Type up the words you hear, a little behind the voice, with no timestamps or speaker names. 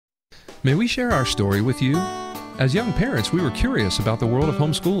May we share our story with you? As young parents, we were curious about the world of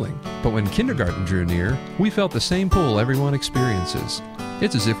homeschooling, but when kindergarten drew near, we felt the same pull everyone experiences.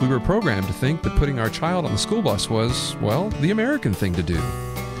 It's as if we were programmed to think that putting our child on the school bus was, well, the American thing to do.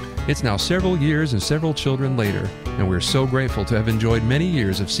 It's now several years and several children later, and we're so grateful to have enjoyed many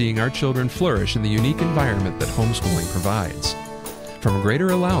years of seeing our children flourish in the unique environment that homeschooling provides. From a greater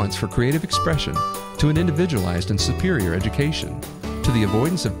allowance for creative expression, to an individualized and superior education, to the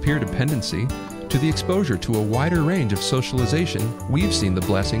avoidance of peer dependency, to the exposure to a wider range of socialization, we've seen the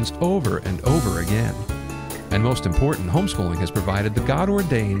blessings over and over again. And most important, homeschooling has provided the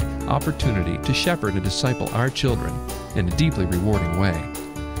God-ordained opportunity to shepherd and disciple our children in a deeply rewarding way.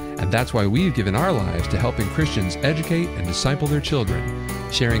 And that's why we've given our lives to helping Christians educate and disciple their children.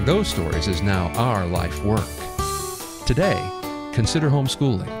 Sharing those stories is now our life work. Today, consider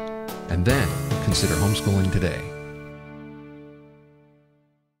homeschooling, and then consider homeschooling today.